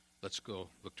Let's go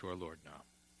look to our Lord now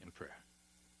in prayer.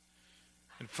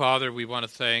 And Father, we want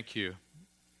to thank you.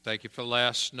 Thank you for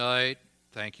last night.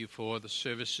 Thank you for the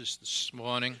services this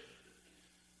morning.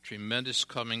 Tremendous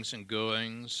comings and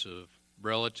goings of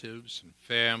relatives and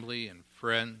family and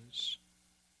friends.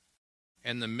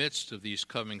 In the midst of these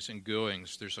comings and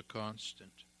goings, there's a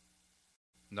constant,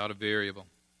 not a variable,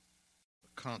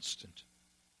 a constant.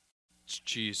 It's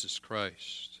Jesus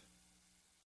Christ.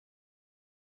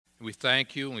 And we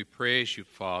thank you and we praise you,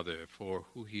 Father, for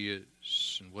who he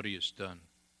is and what he has done.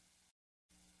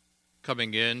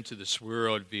 Coming into this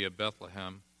world via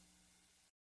Bethlehem,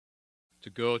 to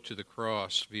go to the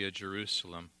cross via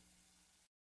Jerusalem,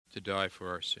 to die for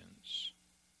our sins.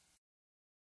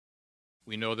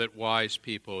 We know that wise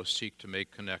people seek to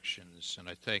make connections, and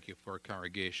I thank you for a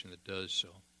congregation that does so,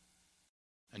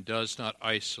 and does not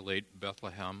isolate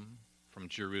Bethlehem from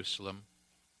Jerusalem,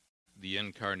 the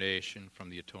incarnation from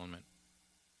the atonement,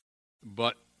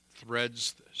 but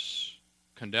threads this,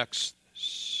 connects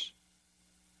this.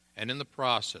 And in the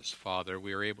process, Father,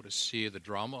 we are able to see the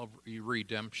drama of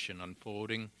redemption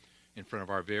unfolding in front of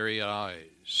our very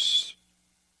eyes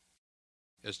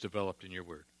as developed in your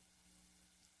word.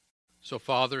 So,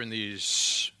 Father, in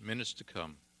these minutes to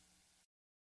come,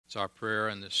 it's our prayer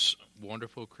on this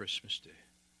wonderful Christmas day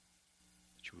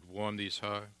that you would warm these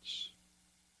hearts,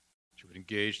 that you would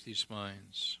engage these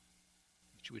minds,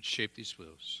 that you would shape these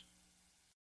wills.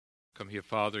 Come here,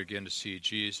 Father, again to see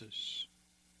Jesus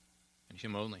and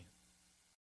him only.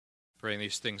 Praying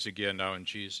these things again now in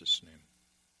Jesus' name.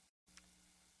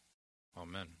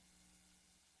 Amen.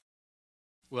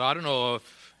 Well, I don't know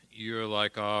if you're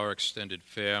like our extended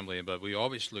family, but we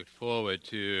always look forward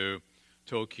to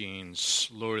Tolkien's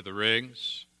Lord of the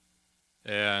Rings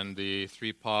and the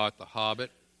three-part The Hobbit.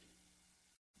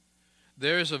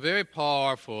 There's a very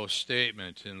powerful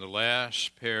statement in the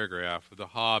last paragraph of The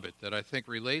Hobbit that I think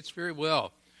relates very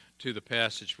well to the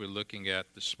passage we're looking at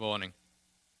this morning.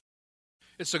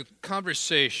 It's a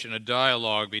conversation, a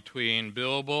dialogue between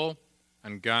Bilbo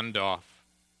and Gandalf,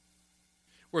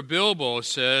 where Bilbo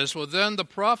says, well, then the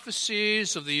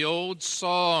prophecies of the old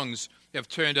songs have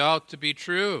turned out to be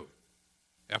true,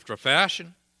 after a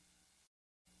fashion.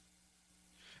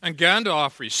 And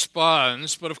Gandalf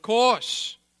responds, but of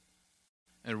course,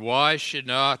 and why should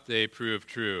not they prove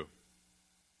true?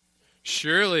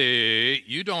 Surely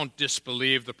you don't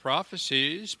disbelieve the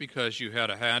prophecies because you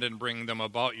had a hand in bringing them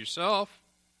about yourself.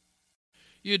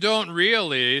 You don't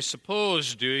really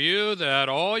suppose, do you, that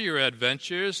all your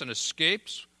adventures and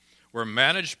escapes were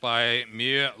managed by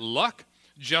mere luck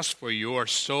just for your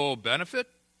sole benefit?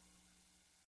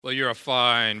 Well, you're a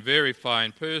fine, very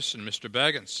fine person, Mr.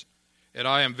 Baggins, and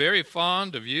I am very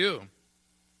fond of you.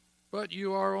 But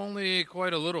you are only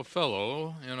quite a little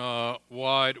fellow in a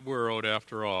wide world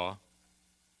after all.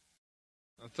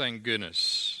 Thank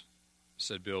goodness,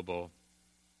 said Bilbo,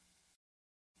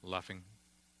 laughing.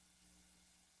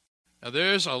 Now,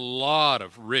 there's a lot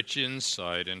of rich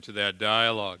insight into that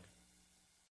dialogue.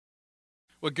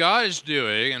 What God is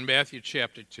doing in Matthew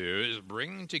chapter 2 is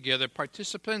bringing together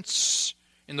participants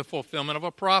in the fulfillment of a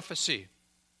prophecy.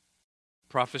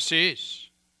 Prophecies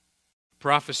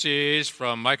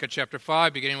from Micah chapter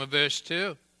 5, beginning with verse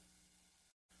 2.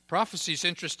 Prophecies,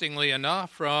 interestingly enough,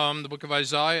 from the book of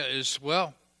Isaiah as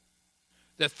well,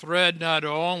 that thread not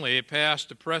only past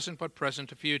to present, but present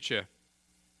to future.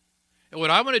 And what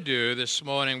I want to do this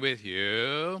morning with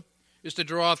you is to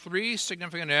draw three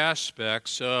significant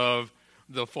aspects of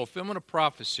the fulfillment of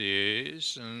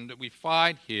prophecies and that we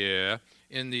find here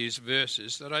in these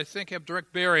verses that I think have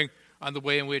direct bearing on the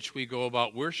way in which we go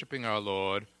about worshiping our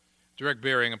Lord, direct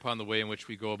bearing upon the way in which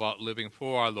we go about living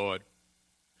for our Lord.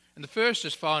 And the first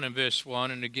is found in verse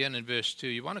 1 and again in verse 2.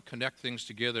 You want to connect things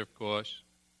together, of course.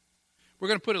 We're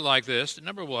going to put it like this.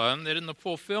 Number one, that in the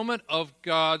fulfillment of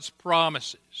God's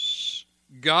promises,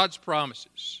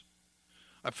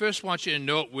 I first want you to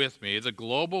note with me the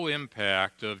global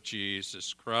impact of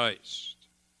Jesus Christ.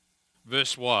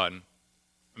 Verse 1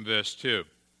 and verse 2.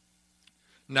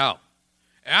 Now,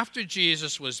 after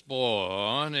Jesus was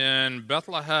born in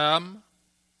Bethlehem,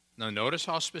 now notice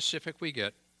how specific we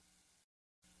get,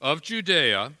 of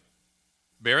Judea,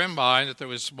 bear in mind that there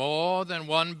was more than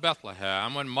one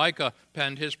Bethlehem when Micah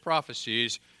penned his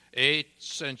prophecies 8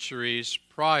 centuries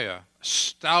prior.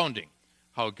 Astounding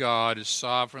how God is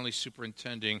sovereignly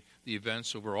superintending the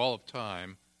events over all of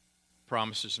time,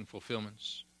 promises and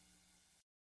fulfillments.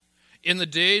 In the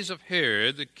days of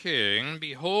Herod the king,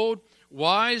 behold,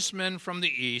 wise men from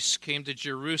the east came to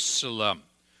Jerusalem.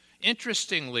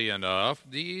 Interestingly enough,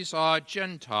 these are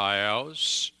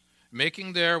Gentiles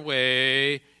making their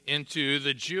way into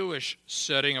the Jewish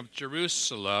setting of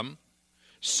Jerusalem,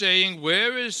 saying,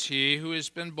 "Where is he who has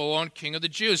been born King of the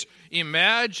Jews?"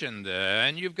 Imagine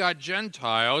then you've got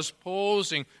Gentiles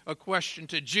posing a question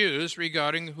to Jews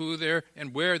regarding who their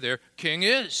and where their king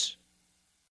is.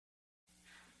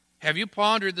 Have you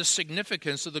pondered the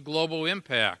significance of the global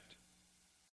impact?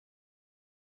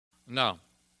 Now,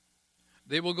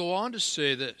 they will go on to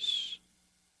say this: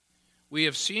 "We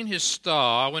have seen his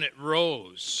star when it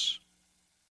rose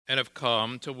and have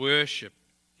come to worship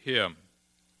him."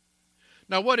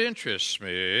 Now, what interests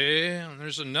me, and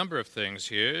there's a number of things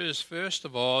here, is first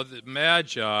of all the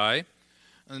Magi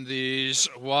and these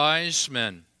wise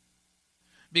men.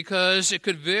 Because it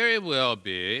could very well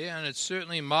be, and it's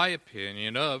certainly my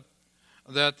opinion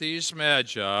that these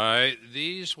Magi,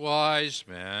 these wise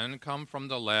men, come from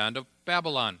the land of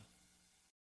Babylon.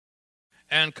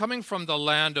 And coming from the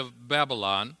land of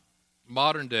Babylon,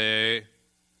 modern-day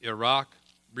Iraq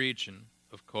region,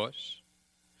 of course,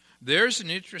 there's an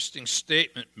interesting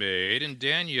statement made in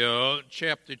Daniel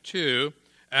chapter 2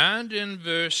 and in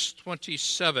verse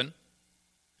 27,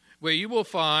 where you will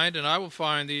find, and I will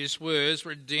find these words,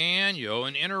 where Daniel,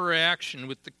 in interaction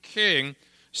with the king,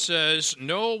 says,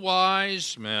 "No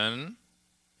wise men,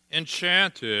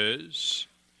 enchanters,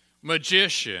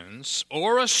 magicians,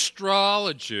 or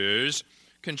astrologers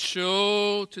can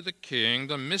show to the king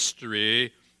the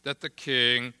mystery that the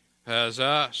king has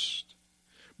asked.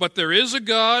 But there is a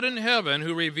God in heaven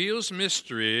who reveals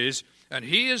mysteries, and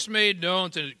he has made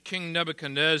known to King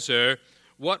Nebuchadnezzar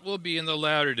what will be in the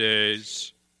latter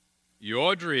days.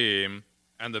 Your dream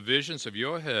and the visions of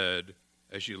your head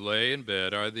as you lay in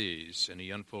bed are these," and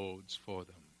he unfolds for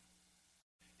them.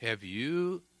 Have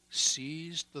you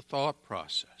seized the thought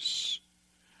process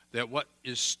that what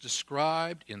is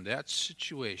described in that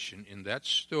situation, in that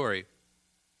story,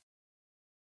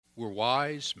 were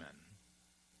wise men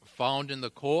found in the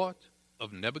court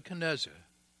of Nebuchadnezzar?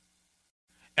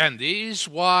 And these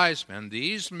wise men,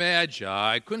 these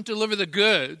Magi, couldn't deliver the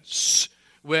goods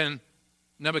when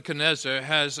Nebuchadnezzar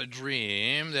has a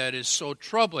dream that is so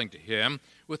troubling to him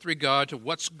with regard to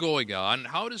what's going on.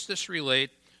 How does this relate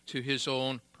to his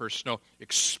own personal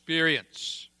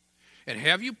experience? And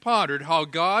have you pondered how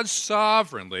God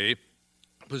sovereignly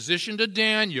positioned a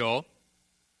Daniel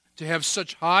to have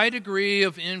such high degree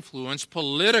of influence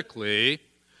politically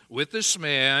with this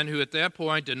man who at that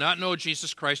point did not know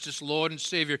Jesus Christ as Lord and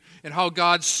Savior, and how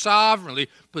God sovereignly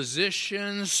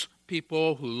positions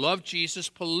people who love Jesus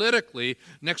politically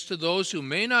next to those who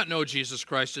may not know Jesus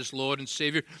Christ as Lord and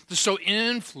Savior to so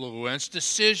influence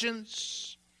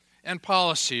decisions and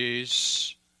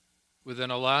policies within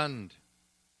a land?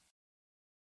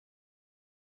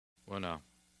 Well, now,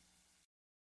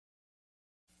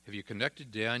 have you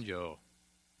connected Daniel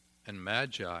and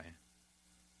Magi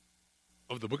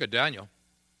of the book of Daniel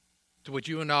to what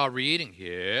you are now reading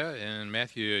here in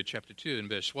Matthew chapter 2 and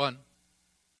verse 1?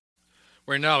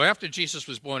 Where now, after Jesus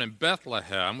was born in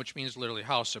Bethlehem, which means literally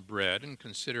house of bread, and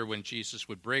consider when Jesus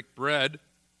would break bread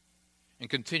and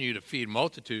continue to feed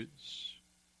multitudes.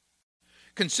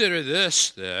 Consider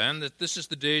this, then, that this is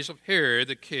the days of Herod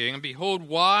the king, and behold,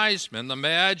 wise men, the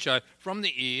Magi from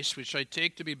the east, which I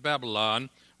take to be Babylon,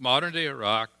 modern-day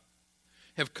Iraq,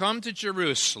 have come to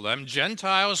Jerusalem,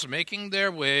 Gentiles making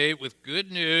their way with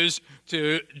good news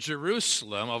to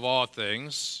Jerusalem, of all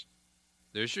things.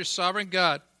 There's your sovereign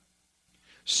God,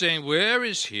 saying, "Where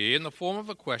is he?" in the form of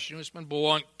a question, who's been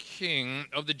born King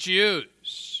of the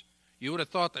Jews. You would have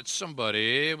thought that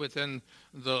somebody within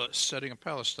the setting of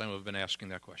Palestine would have been asking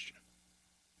that question.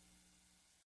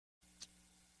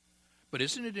 But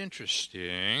isn't it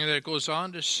interesting that it goes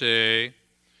on to say,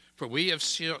 "For we have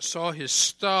saw his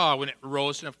star when it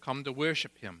rose and have come to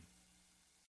worship him."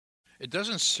 It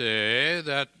doesn't say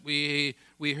that we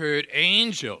heard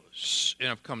angels and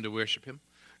have come to worship him.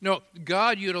 No,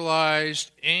 God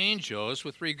utilized angels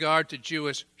with regard to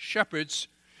Jewish shepherds,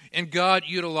 and God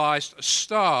utilized a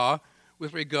star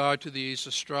with regard to these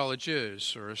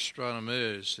astrologers or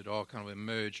astronomers that all kind of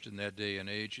emerged in that day and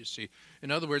age, you see. In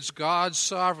other words, God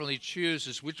sovereignly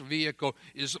chooses which vehicle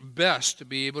is best to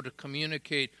be able to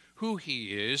communicate who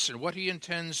he is and what he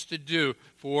intends to do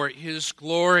for his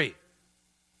glory.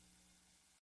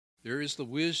 There is the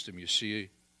wisdom, you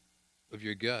see, of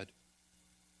your God.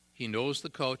 He knows the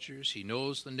cultures, he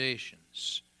knows the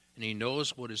nations, and he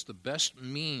knows what is the best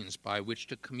means by which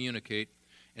to communicate.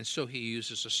 And so he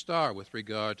uses a star with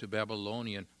regard to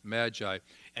Babylonian Magi,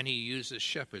 and he uses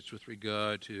shepherds with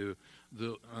regard to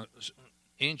the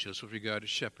angels with regard to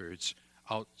shepherds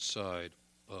outside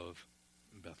of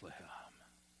Bethlehem.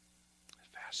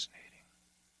 Fascinating.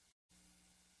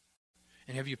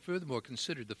 And have you furthermore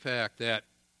considered the fact that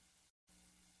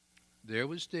There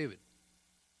was David,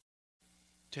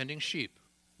 tending sheep.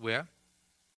 Where?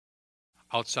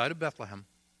 Outside of Bethlehem,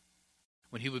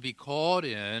 when he would be called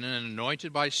in and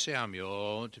anointed by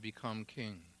Samuel to become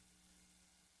king.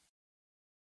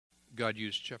 God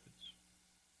used shepherds.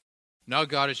 Now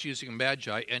God is using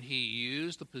Magi, and he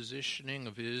used the positioning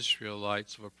of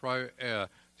Israelites of a prior era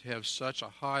to have such a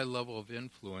high level of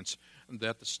influence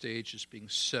that the stage is being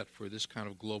set for this kind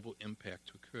of global impact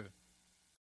to occur.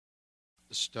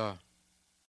 The star.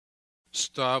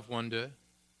 Star of wonder,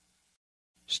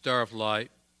 star of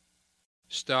light,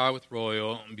 star with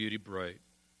royal beauty bright.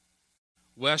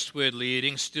 Westward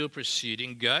leading, still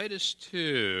proceeding, guide us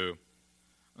to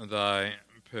thy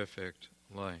perfect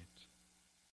light.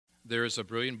 There is a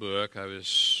brilliant book. I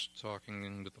was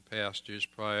talking with the pastors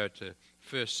prior to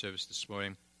first service this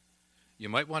morning. You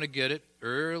might want to get it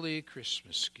early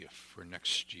Christmas gift for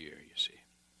next year, you see.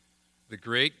 The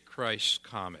Great Christ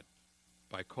Comet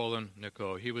by Colin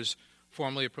Nico. He was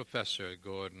formerly a professor at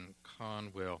Gordon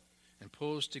Conwell and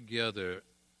pulls together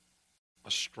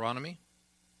astronomy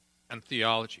and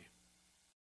theology.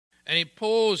 And he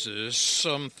poses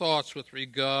some thoughts with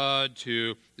regard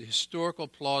to the historical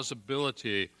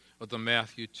plausibility of the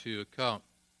Matthew 2 account.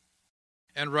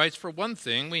 And writes, for one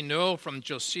thing, we know from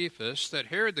Josephus that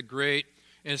Herod the Great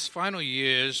in his final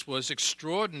years was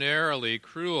extraordinarily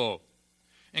cruel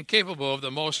and capable of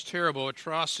the most terrible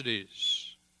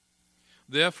atrocities.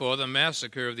 Therefore, the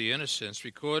massacre of the innocents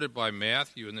recorded by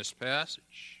Matthew in this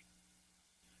passage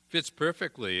fits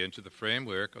perfectly into the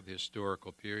framework of the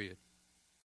historical period.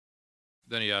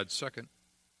 Then he adds, second,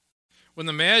 when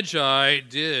the Magi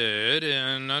did,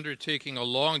 in undertaking a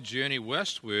long journey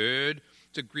westward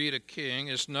to greet a king,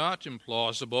 is not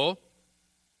implausible,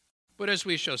 but as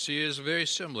we shall see, is very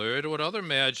similar to what other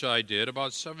Magi did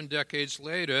about 7 decades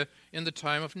later in the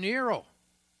time of Nero.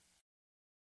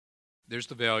 There's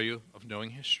the value of knowing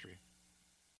history.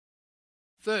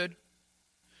 Third,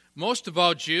 most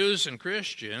devout Jews and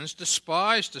Christians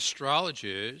despised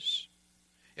astrologers.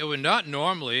 It would not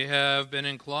normally have been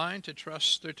inclined to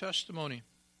trust their testimony.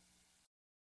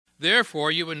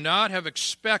 Therefore, you would not have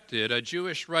expected a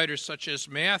Jewish writer such as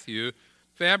Matthew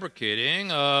fabricating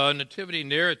a nativity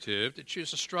narrative to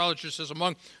choose astrologers as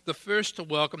among the first to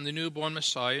welcome the newborn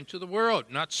Messiah into the world.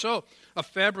 Not so. A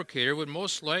fabricator would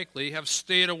most likely have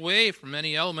stayed away from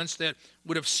any elements that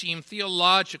would have seemed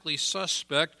theologically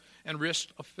suspect and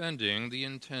risked offending the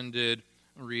intended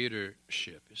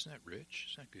readership. Isn't that rich?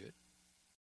 Isn't that good?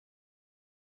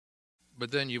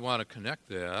 But then you want to connect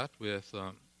that with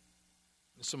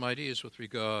some ideas with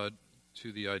regard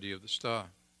to the idea of the star.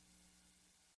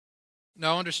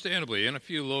 Now, understandably, in a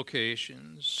few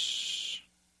locations,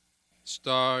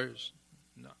 stars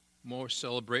more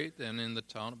celebrate than in the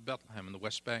town of Bethlehem in the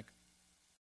West Bank.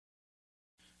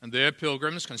 And there,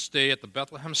 pilgrims can stay at the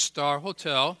Bethlehem Star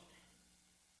Hotel,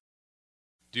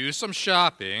 do some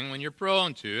shopping when you're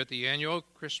prone to at the annual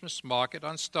Christmas market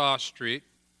on Star Street,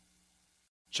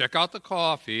 check out the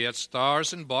coffee at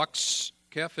Stars and Bucks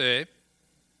Cafe,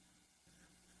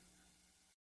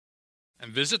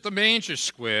 and visit the Manger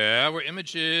Square where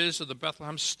images of the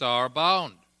Bethlehem Star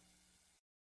abound.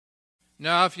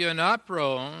 Now, if you're not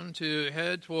prone to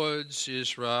head towards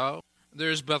Israel,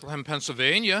 there's Bethlehem,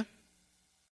 Pennsylvania.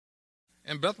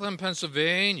 And Bethlehem,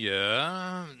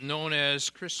 Pennsylvania, known as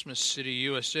Christmas City,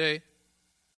 USA,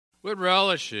 what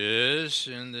relishes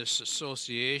in this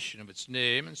association of its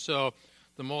name. And so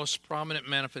the most prominent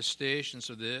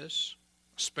manifestations of this,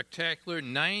 spectacular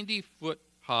 90-foot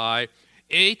high,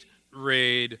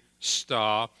 8-rayed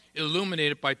star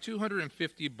illuminated by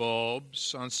 250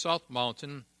 bulbs on South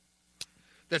Mountain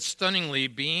that stunningly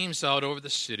beams out over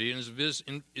the city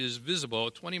and is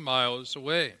visible 20 miles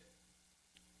away.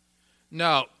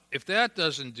 Now, if that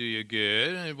doesn't do you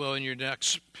good, well, in your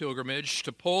next pilgrimage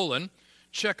to Poland,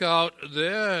 check out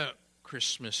their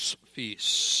Christmas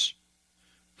feasts.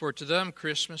 For to them,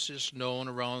 Christmas is known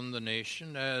around the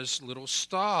nation as Little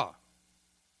Star.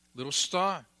 Little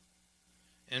Star.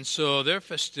 And so their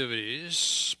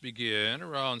festivities begin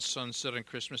around sunset on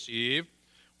Christmas Eve,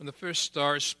 when the first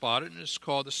star is spotted, and it's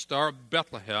called the Star of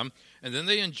Bethlehem. And then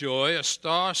they enjoy a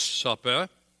star supper,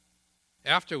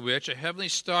 after which a heavenly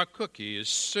star cookie is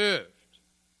served.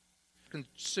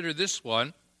 Consider this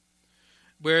one,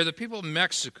 where the people of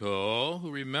Mexico,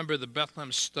 who remember the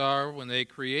Bethlehem star when they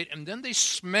create, and then they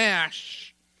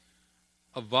smash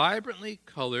a vibrantly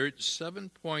colored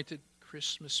 7-pointed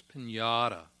Christmas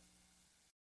piñata.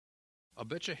 I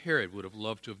bet you Herod would have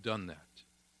loved to have done that.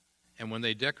 And when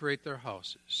they decorate their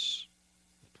houses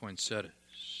with poinsettias.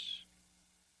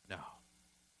 Now,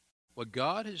 what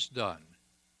God has done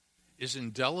is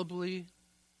indelibly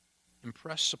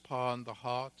impress upon the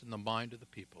heart and the mind of the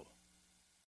people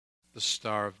the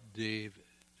Star of David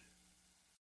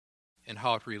and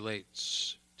how it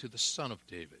relates to the Son of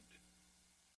David,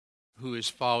 who is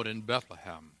found in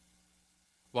Bethlehem,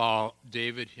 while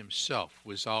David himself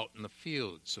was out in the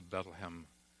fields of Bethlehem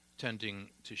tending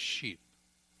to sheep.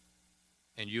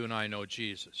 And you and I know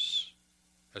Jesus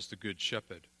as the Good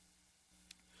Shepherd.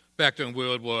 Back during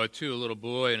World War II, a little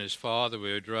boy and his father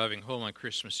were driving home on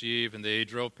Christmas Eve, and they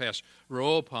drove past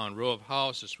row upon row of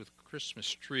houses with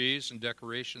Christmas trees and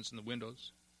decorations in the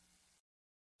windows.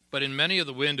 But in many of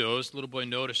the windows, the little boy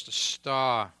noticed a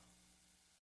star.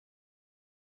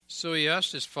 So he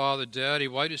asked his father, "Daddy,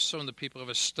 why do some of the people have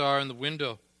a star in the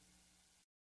window?"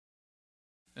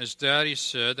 His daddy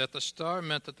said that the star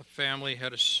meant that the family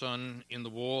had a son in the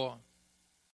war.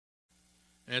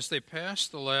 And as they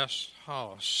passed the last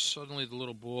house, suddenly the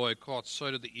little boy caught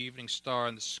sight of the evening star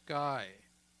in the sky.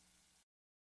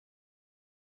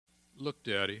 "Look,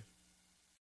 Daddy,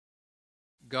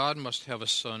 God must have a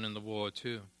son in the war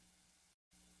too.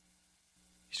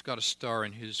 He's got a star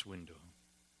in his window.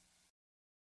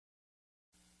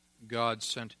 God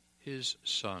sent his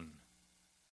son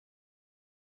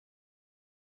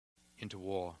into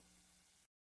war.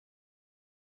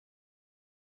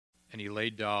 And he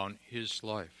laid down his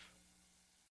life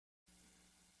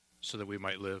so that we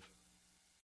might live."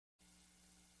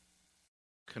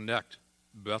 Connect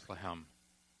Bethlehem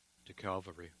to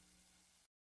Calvary.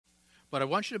 But I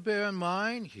want you to bear in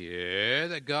mind here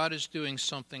that God is doing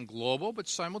something global, but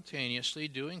simultaneously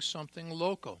doing something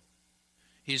local.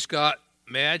 He's got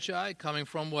Magi coming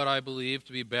from what I believe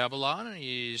to be Babylon, and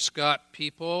he's got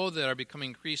people that are becoming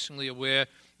increasingly aware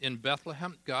in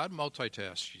Bethlehem. God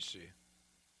multitasks, you see.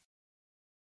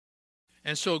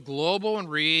 And so global and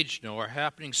regional are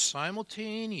happening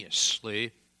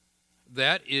simultaneously.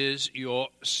 That is your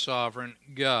sovereign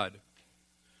God.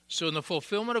 So in the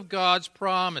fulfillment of God's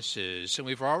promises, and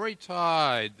we've already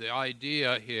tied the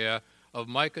idea here of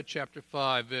Micah chapter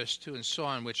 5, verse 2 and so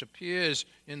on, which appears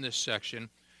in this section,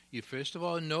 you first of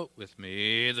all note with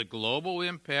me the global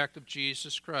impact of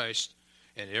Jesus Christ,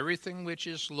 and everything which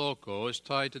is local is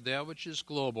tied to that which is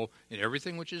global, and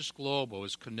everything which is global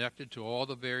is connected to all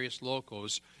the various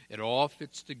locals. It all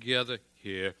fits together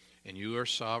here, and your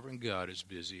sovereign God is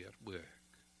busy at work.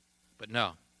 But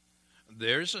now,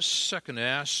 there's a second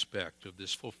aspect of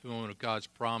this fulfillment of God's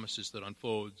promises that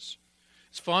unfolds.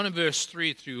 It's found in verse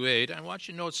 3 through 8. I want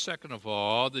you to note, second of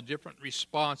all, the different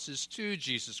responses to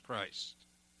Jesus Christ.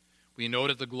 We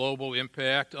noted the global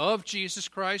impact of Jesus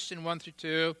Christ in 1 through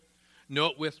 2.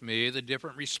 Note with me the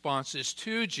different responses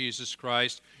to Jesus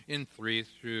Christ in 3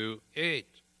 through 8.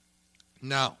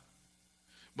 Now,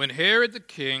 when Herod the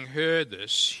king heard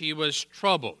this, he was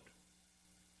troubled.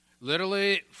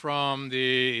 Literally, from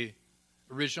the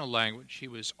original language, he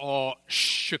was all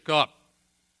shook up.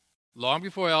 Long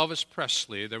before Elvis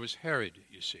Presley, there was Herod,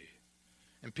 you see.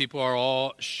 And people are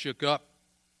all shook up.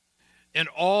 And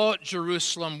all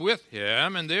Jerusalem with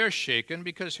him, and they're shaken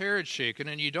because Herod's shaken.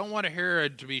 And you don't want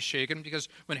Herod to be shaken, because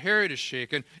when Herod is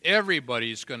shaken,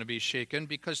 everybody's going to be shaken,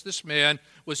 because this man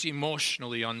was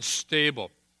emotionally unstable,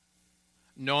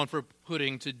 known for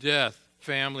putting to death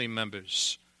family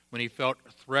members when he felt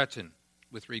threatened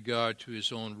with regard to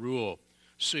his own rule.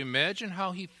 So imagine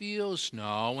how he feels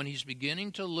now when he's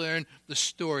beginning to learn the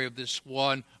story of this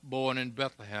one born in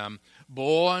Bethlehem,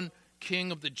 born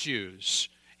King of the Jews.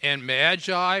 And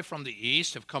Magi from the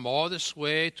east have come all this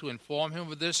way to inform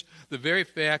him of this. The very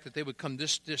fact that they would come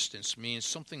this distance means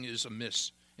something is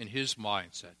amiss in his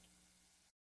mindset.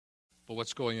 But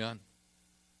what's going on?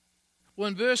 Well,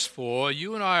 in verse 4,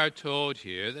 you and I are told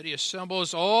here that he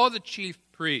assembles all the chief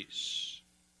priests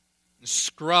and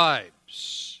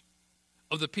scribes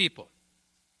of the people.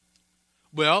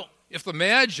 Well, if the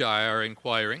Magi are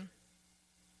inquiring,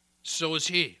 so is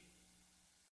he.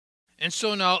 And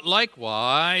so now,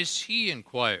 likewise, he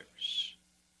inquires.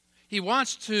 He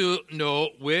wants to know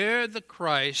where the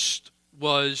Christ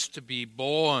was to be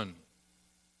born.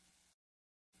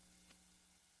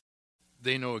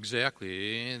 They know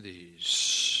exactly,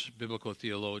 these biblical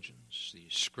theologians,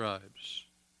 these scribes,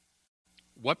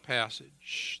 what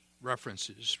passage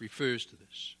refers to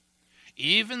this.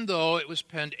 Even though it was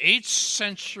penned 8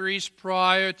 centuries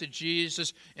prior to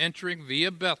Jesus entering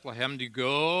via Bethlehem to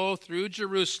go through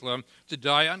Jerusalem to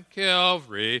die on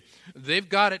Calvary, they've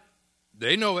got it.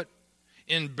 They know it.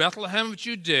 In Bethlehem of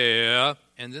Judea,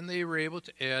 and then they were able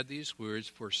to add these words,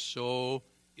 "For so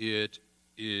it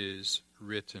is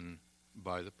written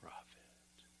by the prophet."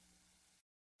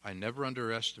 I never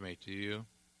underestimate to you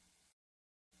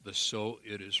the "so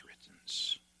it is written"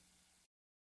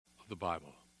 of the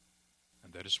Bible.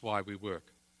 And that is why we work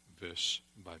verse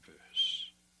by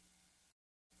verse.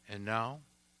 And now,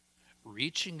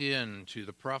 reaching into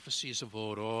the prophecies of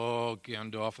old, oh,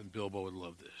 Gandalf and Bilbo would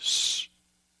love this.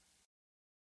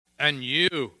 And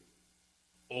you,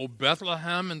 O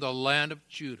Bethlehem in the land of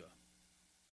Judah,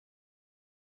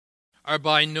 are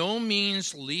by no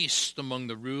means least among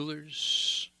the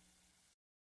rulers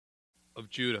of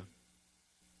Judah.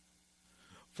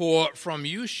 For from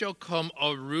you shall come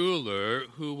a ruler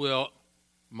who will,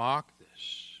 mark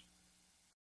this,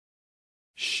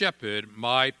 shepherd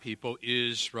my people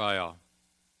Israel.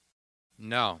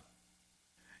 Now,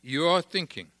 you're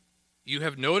thinking, you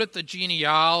have noted the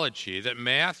genealogy that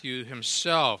Matthew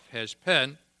himself has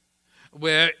penned,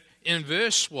 where in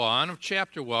verse 1 of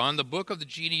chapter 1, the book of the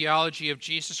genealogy of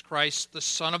Jesus Christ, the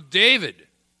son of David,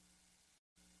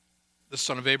 the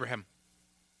son of Abraham.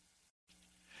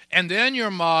 And then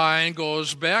your mind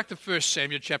goes back to 1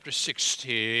 Samuel chapter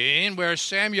 16, where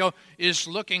Samuel is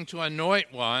looking to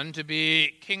anoint one to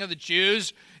be king of the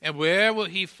Jews. And where will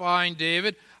he find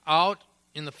David? Out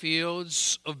in the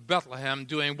fields of Bethlehem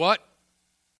doing what?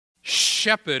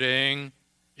 Shepherding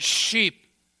sheep.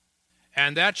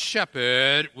 And that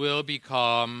shepherd will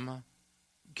become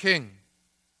king.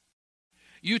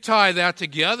 You tie that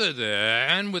together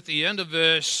then with the end of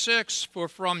verse 6, for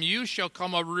from you shall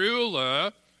come a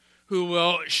ruler who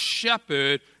will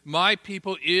shepherd my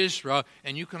people Israel.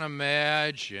 And you can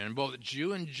imagine both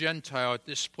Jew and Gentile at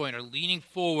this point are leaning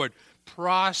forward,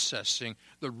 processing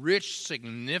the rich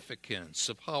significance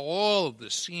of how all of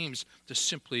this seems to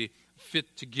simply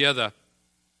fit together.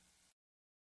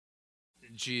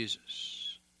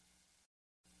 Jesus,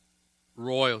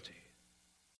 royalty,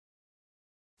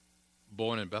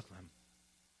 born in Bethlehem.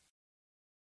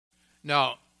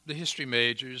 Now, the history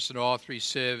majors in all three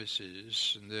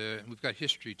services, and we've got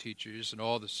history teachers in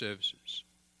all the services,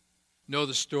 know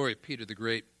the story of Peter the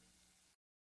Great,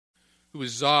 who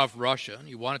was Tsar of Russia, and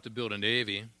he wanted to build a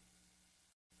navy.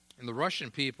 And the Russian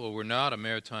people were not a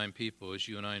maritime people, as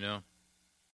you and I know.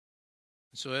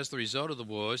 And so as the result of the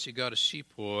wars, he got a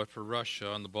seaport for Russia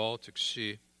on the Baltic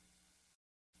Sea.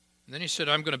 And then he said,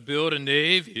 I'm going to build a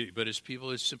navy, but his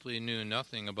people simply knew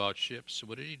nothing about ships. So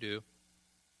what did he do?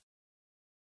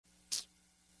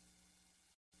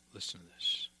 Listen to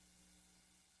this.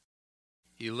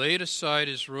 He laid aside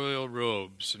his royal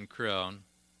robes and crown,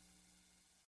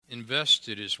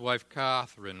 invested his wife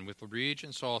Catherine with the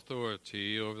regent's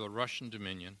authority over the Russian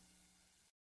dominion.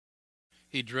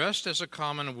 He dressed as a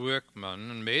common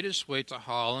workman and made his way to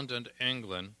Holland and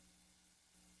England.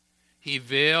 He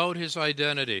veiled his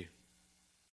identity.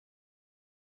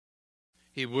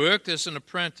 He worked as an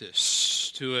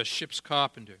apprentice to a ship's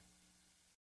carpenter.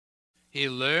 He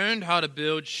learned how to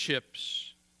build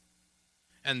ships.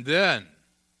 And then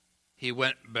he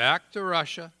went back to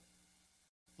Russia,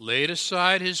 laid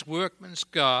aside his workman's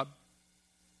garb,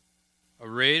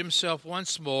 arrayed himself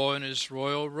once more in his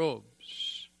royal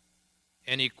robes,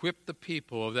 and equipped the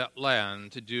people of that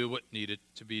land to do what needed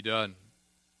to be done.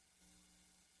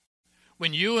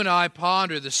 When you and I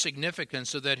ponder the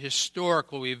significance of that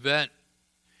historical event,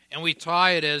 and we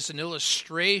tie it as an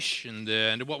illustration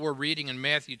then to what we're reading in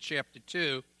Matthew chapter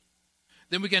 2,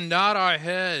 then we can nod our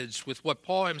heads with what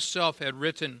Paul himself had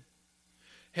written.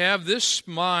 Have this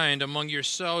mind among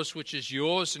yourselves which is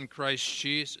yours in Christ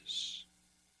Jesus,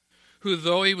 who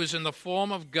though he was in the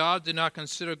form of God did not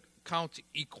count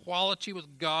equality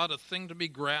with God a thing to be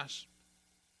grasped,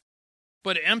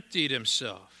 but emptied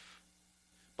himself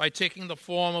by taking the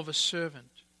form of a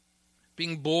servant,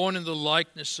 being born in the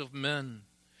likeness of men,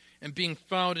 and being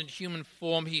found in human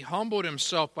form, he humbled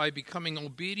himself by becoming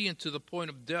obedient to the point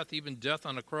of death, even death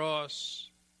on a cross.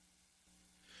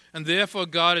 And therefore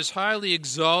God has highly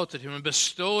exalted him and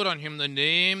bestowed on him the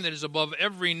name that is above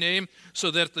every name,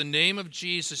 so that at the name of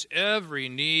Jesus every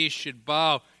knee should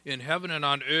bow in heaven and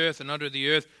on earth and under the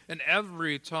earth, and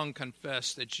every tongue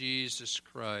confess that Jesus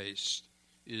Christ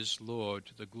is Lord,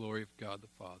 to the glory of God the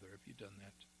Father. Have you done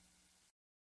that?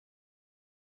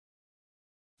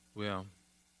 Well,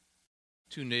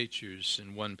 two natures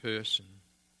in one person,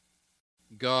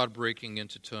 God breaking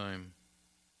into time.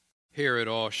 Herod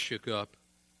all shook up.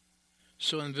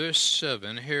 So in verse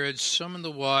 7, Herod summoned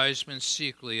the wise men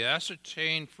secretly,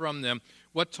 ascertained from them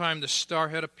what time the star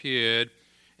had appeared,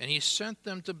 and he sent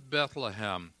them to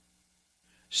Bethlehem,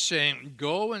 saying,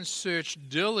 Go and search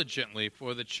diligently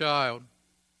for the child,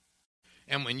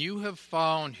 and when you have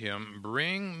found him,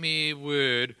 bring me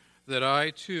word that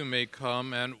I too may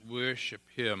come and worship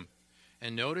him.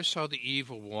 And notice how the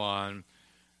evil one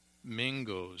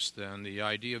mingles then the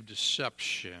idea of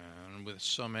deception with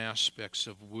some aspects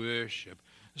of worship,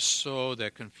 so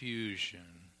that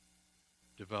confusion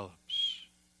develops.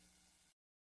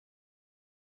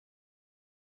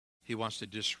 He wants to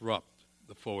disrupt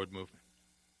the forward movement.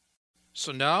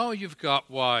 So now you've got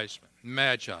wise men,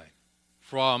 magi,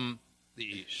 from the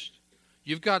east.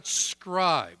 You've got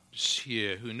scribes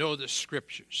here who know the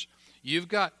scriptures. You've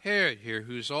got Herod here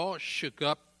who's all shook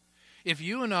up. If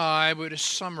you and I were to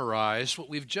summarize what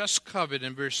we've just covered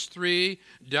in verse 3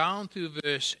 down through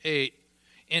verse 8,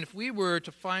 and if we were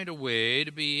to find a way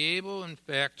to be able, in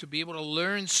fact, to be able to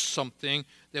learn something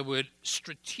that would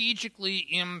strategically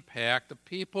impact the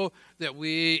people that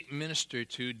we minister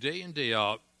to day in, day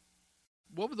out,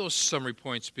 what would those summary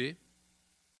points be?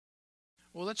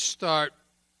 Well, let's start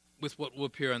with what will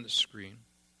appear on the screen.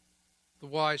 The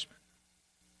wise men.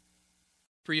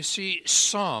 For you see,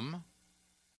 some,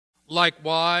 like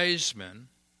wise men,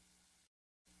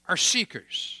 are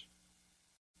seekers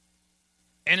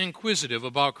and inquisitive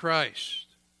about Christ.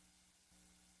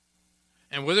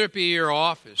 And whether it be your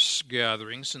office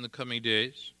gatherings in the coming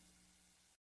days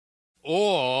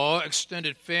or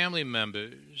extended family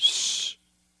members,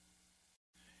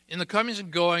 in the comings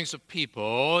and goings of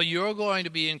people, you're going to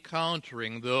be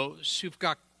encountering those who've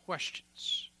got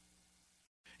questions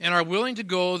and are willing to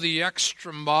go the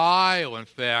extra mile, in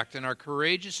fact, and are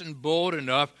courageous and bold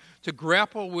enough to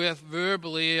grapple with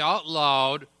verbally out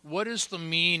loud, what is the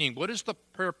meaning, what is the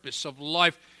purpose of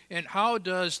life, and how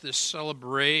does this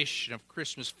celebration of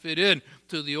Christmas fit in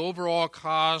to the overall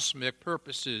cosmic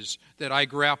purposes that I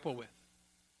grapple with?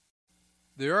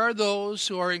 There are those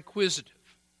who are inquisitive.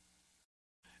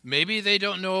 Maybe they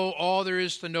don't know all there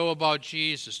is to know about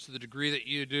Jesus to the degree that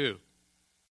you do,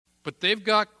 but they've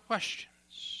got questions.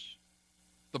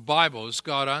 The Bible has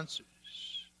got answers.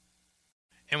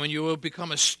 And when you will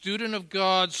become a student of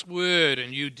God's Word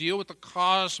and you deal with the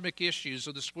cosmic issues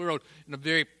of this world in a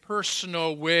very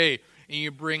personal way, and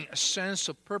you bring a sense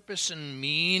of purpose and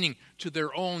meaning to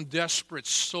their own desperate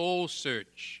soul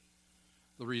search,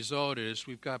 the result is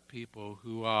we've got people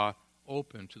who are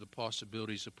open to the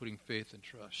possibilities of putting faith and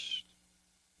trust,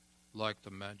 like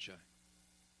the Magi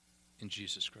in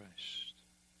Jesus Christ.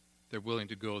 They're willing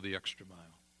to go the extra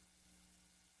mile.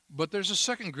 But there's a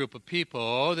second group of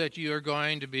people that you are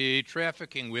going to be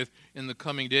trafficking with in the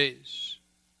coming days.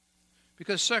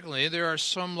 Because secondly, there are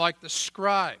some like the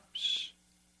scribes.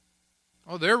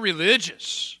 Oh, they're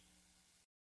religious,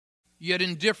 yet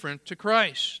indifferent to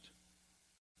Christ.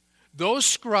 Those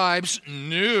scribes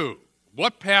knew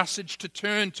what passage to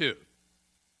turn to.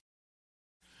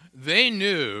 They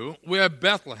knew where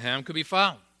Bethlehem could be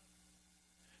found.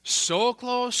 So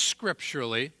close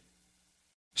scripturally,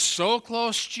 so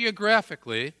close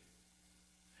geographically,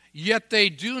 yet they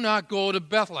do not go to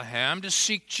Bethlehem to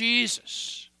seek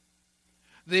Jesus.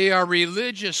 They are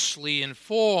religiously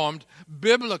informed,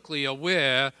 biblically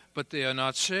aware, but they are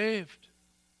not saved.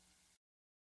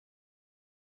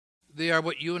 They are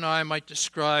what you and I might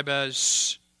describe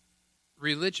as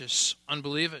religious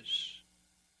unbelievers.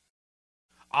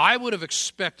 I would have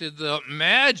expected the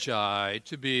Magi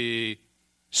to be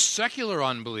secular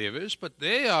unbelievers, but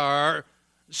they are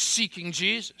seeking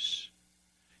Jesus.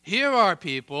 Here are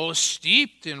people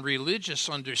steeped in religious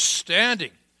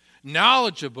understanding,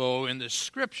 knowledgeable in the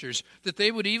Scriptures, that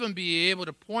they would even be able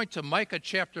to point to Micah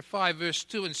chapter 5, verse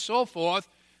 2, and so forth,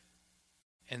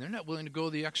 and they're not willing to go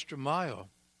the extra mile.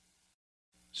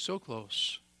 So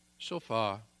close, so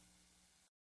far,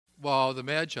 while the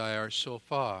Magi are so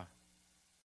far,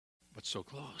 but so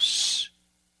close.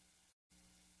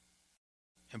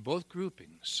 And both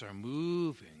groupings are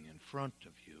moving in front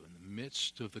of you in the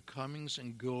midst of the comings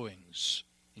and goings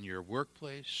in your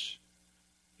workplace,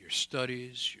 your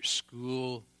studies, your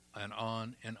school, and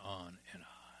on and on and on.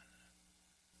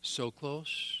 So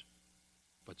close,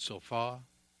 but so far,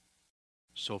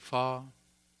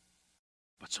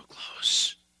 but so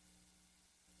close.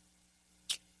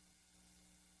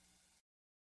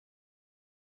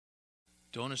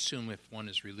 Don't assume if one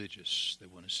is religious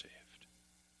that one is saved.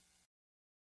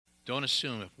 Don't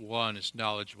assume if one is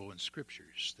knowledgeable in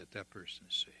Scriptures that that person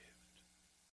is saved.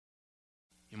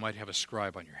 You might have a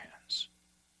scribe on your hands.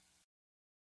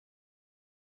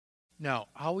 Now,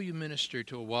 how will you minister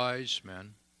to a wise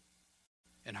man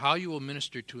and how you will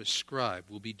minister to a scribe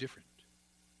will be different.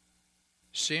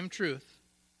 Same truth,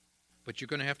 but you're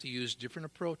going to have to use different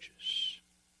approaches.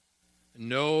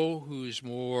 Know who's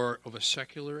more of a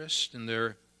secularist in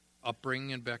their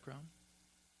upbringing and background.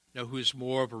 Know who's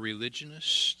more of a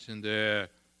religionist in their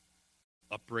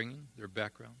upbringing, their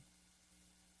background.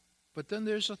 But then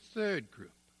there's a third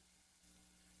group.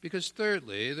 Because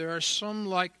thirdly, there are some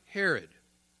like Herod.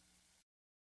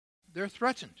 They're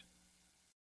threatened,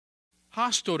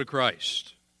 hostile to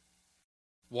Christ.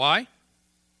 Why?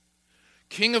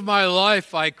 King of my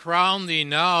life, I crown thee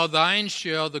now. Thine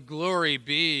shall the glory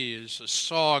be, is a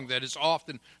song that is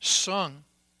often sung.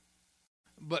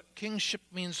 But kingship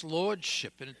means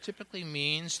lordship, and it typically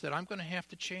means that I'm going to have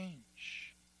to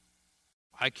change.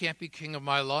 I can't be king of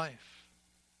my life.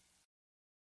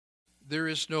 There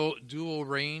is no dual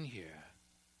reign here.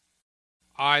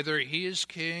 Either he is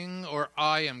king or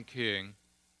I am king.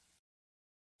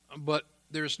 But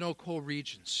there's no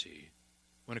co-regency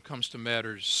when it comes to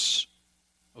matters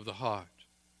of the heart.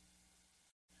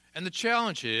 And the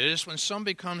challenge is when some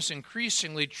becomes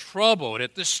increasingly troubled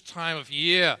at this time of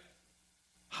year,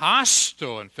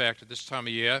 hostile, in fact, at this time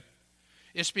of year,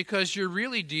 it's because you're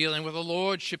really dealing with a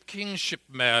lordship, kingship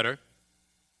matter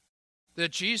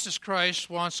that Jesus Christ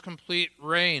wants complete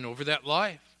reign over that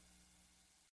life.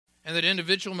 And that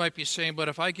individual might be saying, but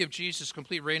if I give Jesus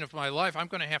complete reign of my life, I'm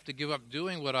going to have to give up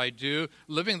doing what I do,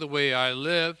 living the way I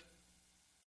live.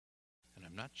 And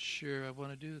I'm not sure I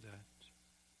want to do that.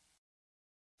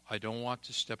 I don't want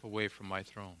to step away from my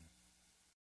throne.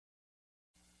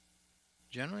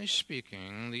 Generally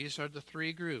speaking, these are the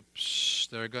three groups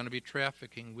that are going to be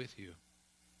trafficking with you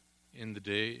in the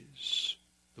days,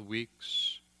 the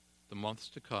weeks, the months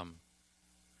to come,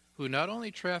 who not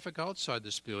only traffic outside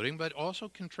this building, but also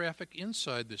can traffic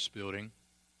inside this building.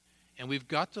 And we've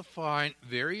got to find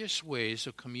various ways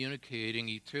of communicating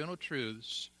eternal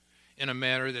truths in a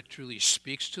manner that truly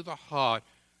speaks to the heart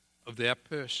of that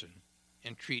person,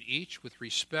 and treat each with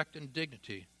respect and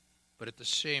dignity, but at the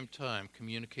same time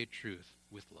communicate truth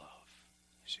with love.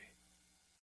 You see?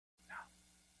 Now,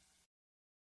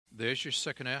 there's your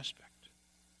second aspect.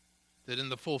 That in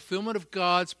the fulfillment of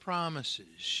God's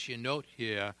promises, you note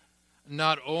here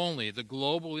not only the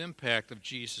global impact of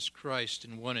Jesus Christ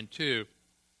in 1 and 2,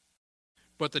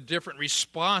 but the different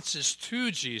responses to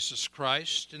Jesus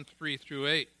Christ in 3 through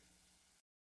 8.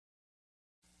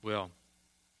 Well,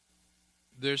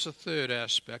 there's a third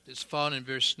aspect. It's found in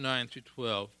verse 9 through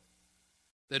 12.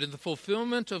 That in the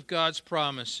fulfillment of God's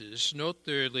promises, note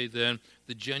thirdly then,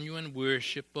 the genuine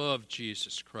worship of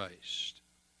Jesus Christ.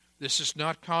 This is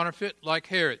not counterfeit like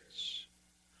Herod's.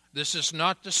 This is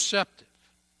not deceptive.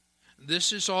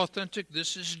 This is authentic.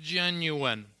 This is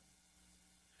genuine.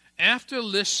 After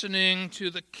listening to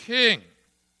the king,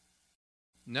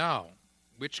 now,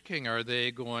 which king are they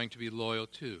going to be loyal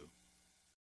to?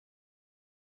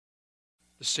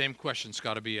 The same question's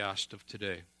got to be asked of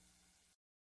today.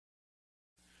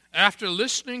 After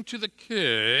listening to the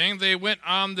king, they went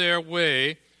on their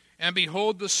way, and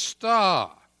behold, the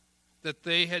star that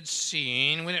they had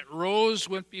seen, when it rose,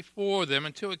 went before them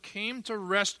until it came to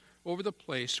rest over the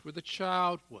place where the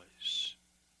child was.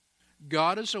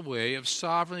 God is a way of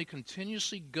sovereignly,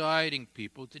 continuously guiding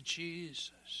people to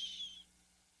Jesus.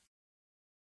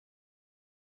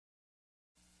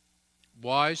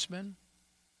 Wise men,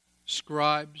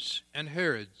 scribes, and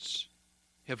Herods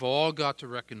have all got to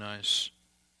recognize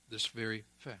this very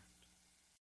fact.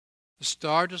 The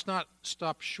star does not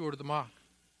stop short of the mark.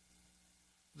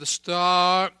 The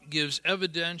star gives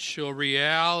evidential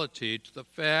reality to the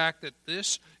fact that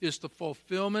this is the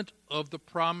fulfillment of the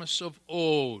promise of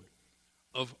old,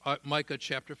 of Micah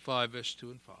chapter 5, verse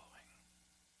 2 and following.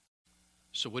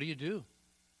 So what do you do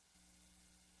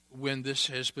when this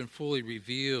has been fully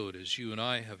revealed, as you and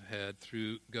I have had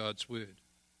through God's Word?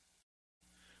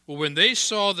 Well, when they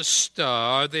saw the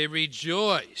star, they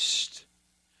rejoiced.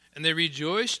 And they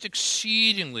rejoiced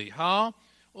exceedingly. How?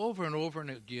 Over and over and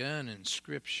again in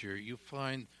Scripture, you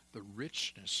find the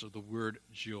richness of the word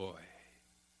joy.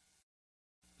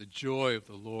 The joy of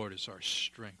the Lord is our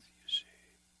strength, you see.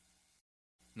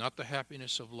 Not the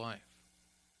happiness of life.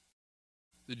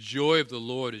 The joy of the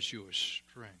Lord is your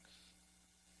strength,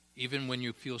 even when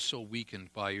you feel so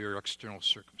weakened by your external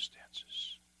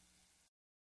circumstances.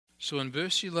 So in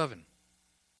verse 11,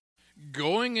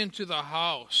 going into the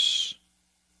house,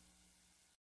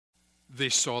 they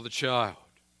saw the child.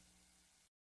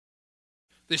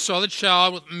 They saw the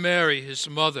child with Mary, his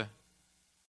mother.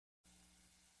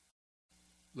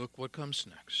 Look what comes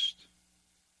next.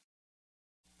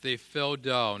 They fell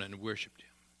down and worshipped him.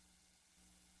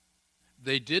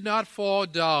 They did not fall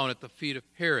down at the feet of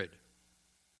Herod.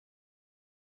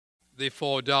 They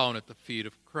fall down at the feet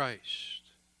of Christ.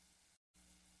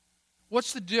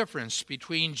 What's the difference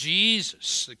between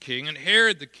Jesus, the king, and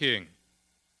Herod, the king?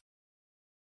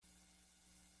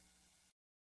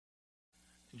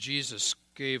 Jesus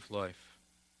gave life.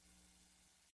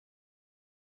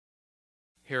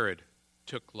 Herod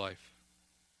took life.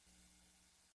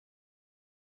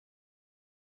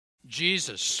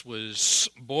 Jesus was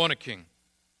born a king.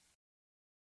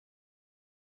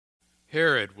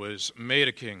 Herod was made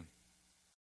a king.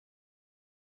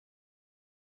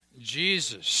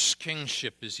 Jesus'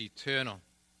 kingship is eternal.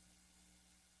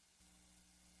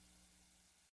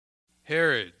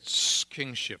 Herod's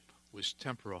kingship was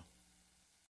temporal.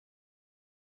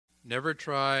 Never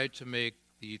try to make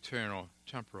the eternal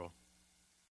temporal.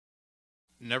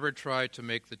 Never try to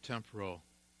make the temporal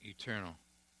eternal.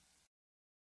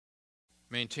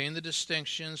 Maintain the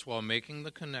distinctions while making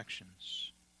the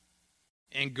connections.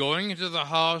 And going into the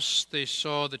house, they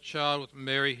saw the child with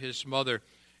Mary, his mother,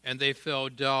 and they fell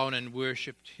down and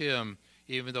worshipped him,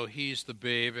 even though he's the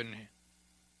babe and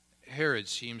Herod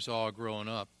seems all grown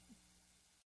up.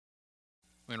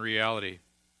 When in reality,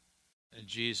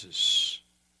 Jesus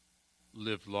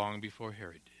lived long before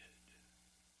Herod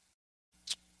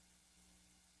did.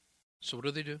 So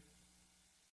what do?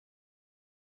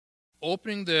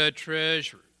 Opening their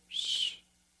treasures,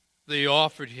 they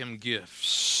offered him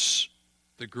gifts.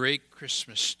 The great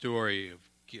Christmas story of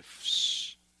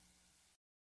gifts.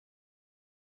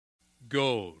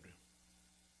 Gold,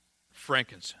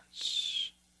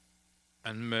 frankincense,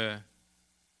 and myrrh.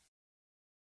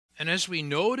 And as we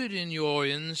noted in your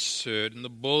insert in the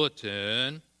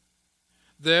bulletin,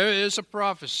 there is a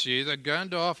prophecy that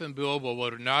Gandalf and Bilbo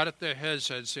would nod at their heads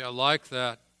and say, I like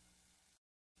that.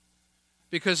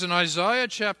 Because in Isaiah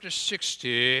chapter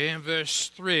 60, verse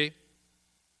 3,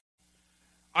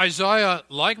 Isaiah,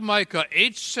 like Micah,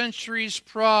 8 centuries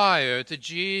prior to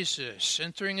Jesus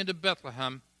entering into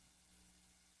Bethlehem,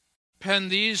 penned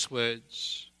these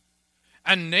words,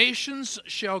 and nations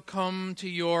shall come to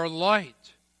your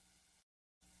light,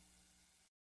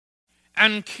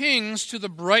 and kings to the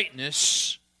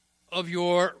brightness of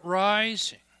your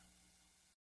rising.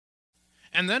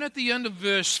 And then at the end of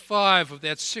verse 5 of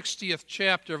that 60th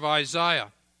chapter of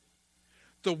Isaiah,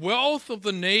 the wealth of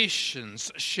the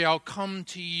nations shall come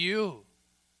to you.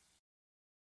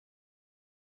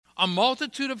 A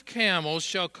multitude of camels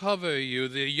shall cover you.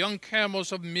 The young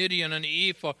camels of Midian and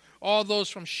Ephah, all those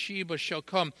from Sheba shall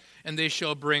come, and they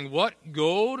shall bring what?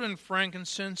 Gold and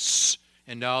frankincense,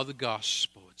 and now the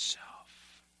gospel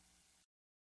itself.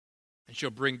 And shall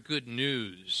bring good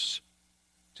news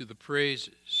to the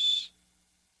praises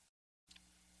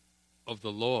of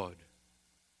the Lord.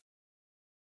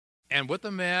 And what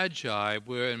the Magi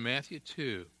were in Matthew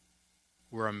 2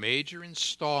 were a major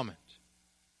installment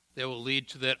that will lead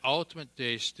to that ultimate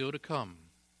day still to come,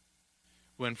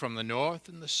 when from the north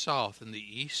and the south and the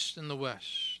east and the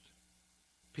west,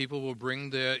 people will bring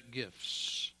their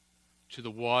gifts to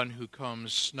the one who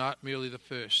comes not merely the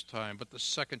first time, but the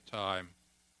second time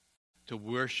to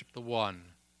worship the one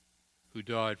who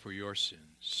died for your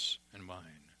sins and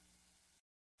mine.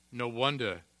 No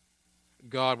wonder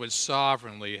God would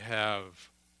sovereignly have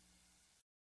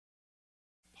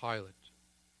Pilate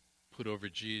put over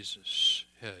Jesus'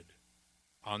 head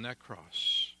on that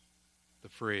cross the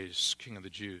phrase, King of the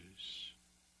Jews.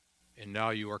 And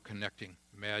now you are connecting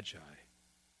Magi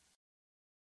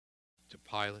to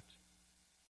Pilate,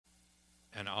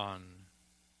 and on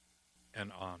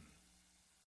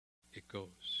it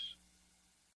goes.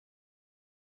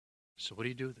 So what do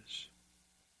you do with this?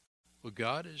 Well,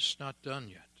 God is not done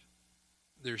yet.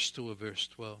 There's still a verse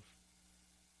 12.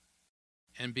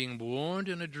 And being warned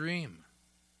in a dream.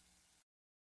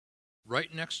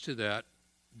 Right next to that,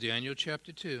 Daniel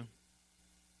chapter 2.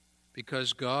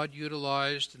 Because God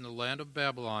utilized in the land of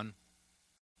Babylon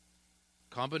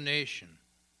combination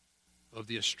of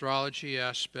the astrology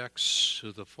aspects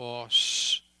of the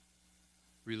false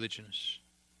religions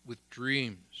with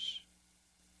dreams,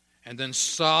 and then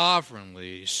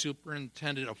sovereignly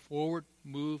superintended a forward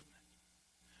movement.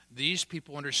 These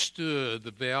people understood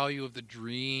the value of the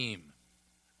dream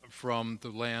from the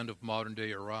land of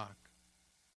modern-day Iraq.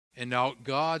 And now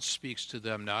God speaks to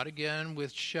them, not again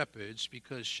with shepherds,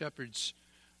 because shepherds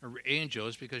are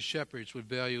angels, because shepherds would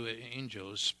value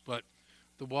angels, but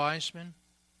the wise men,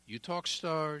 you talk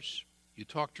stars, you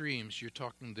talk dreams, you're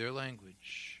talking their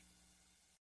language.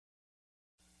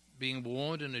 Being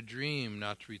warned in a dream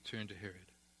not to return to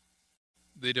Herod,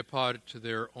 they departed to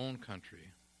their own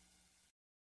country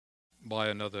by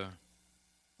another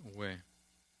way.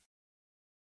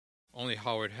 Only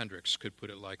Howard Hendricks could put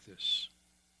it like this.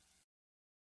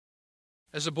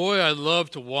 As a boy, I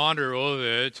loved to wander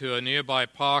over to a nearby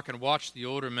park and watch the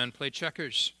older men play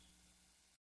checkers.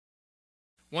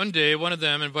 One day, one of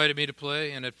them invited me to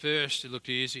play, and at first it looked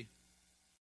easy.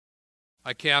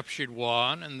 I captured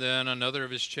one and then another of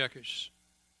his checkers.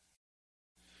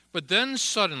 But then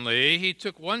suddenly he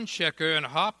took one checker and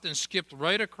hopped and skipped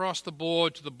right across the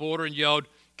board to the border and yelled,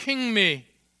 "King me!"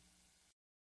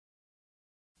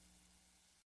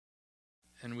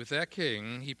 And with that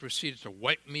king, he proceeded to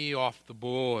wipe me off the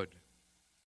board.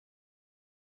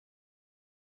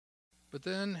 But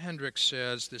then Hendricks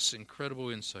adds this incredible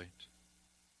insight.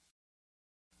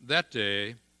 That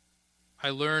day, I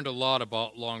learned a lot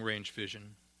about long-range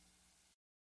vision.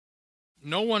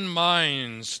 No one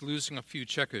minds losing a few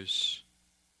checkers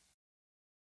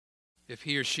if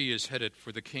he or she is headed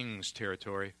for the king's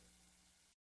territory.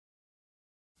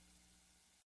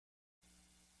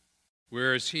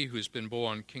 Where is he who's been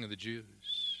born King of the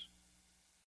Jews?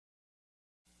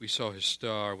 We saw his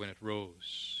star when it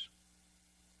rose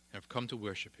and have come to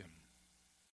worship him,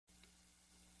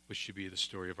 which should be the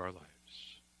story of our lives.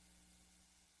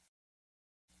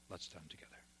 Let's stand together.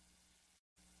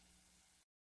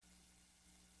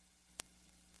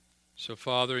 So,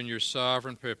 Father, in your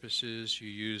sovereign purposes, you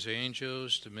use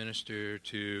angels to minister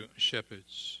to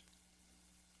shepherds.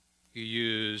 You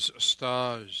use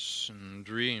stars and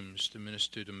dreams to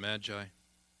minister to magi.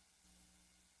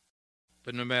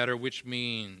 But no matter which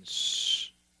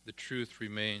means, the truth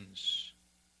remains.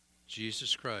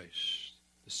 Jesus Christ,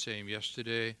 the same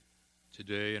yesterday,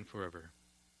 today, and forever,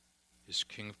 is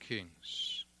King of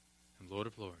kings and Lord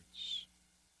of lords.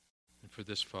 And for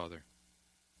this, Father,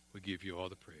 we give you all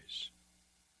the praise.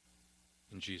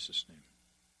 In Jesus' name,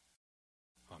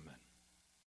 amen.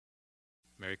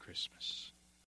 Merry Christmas.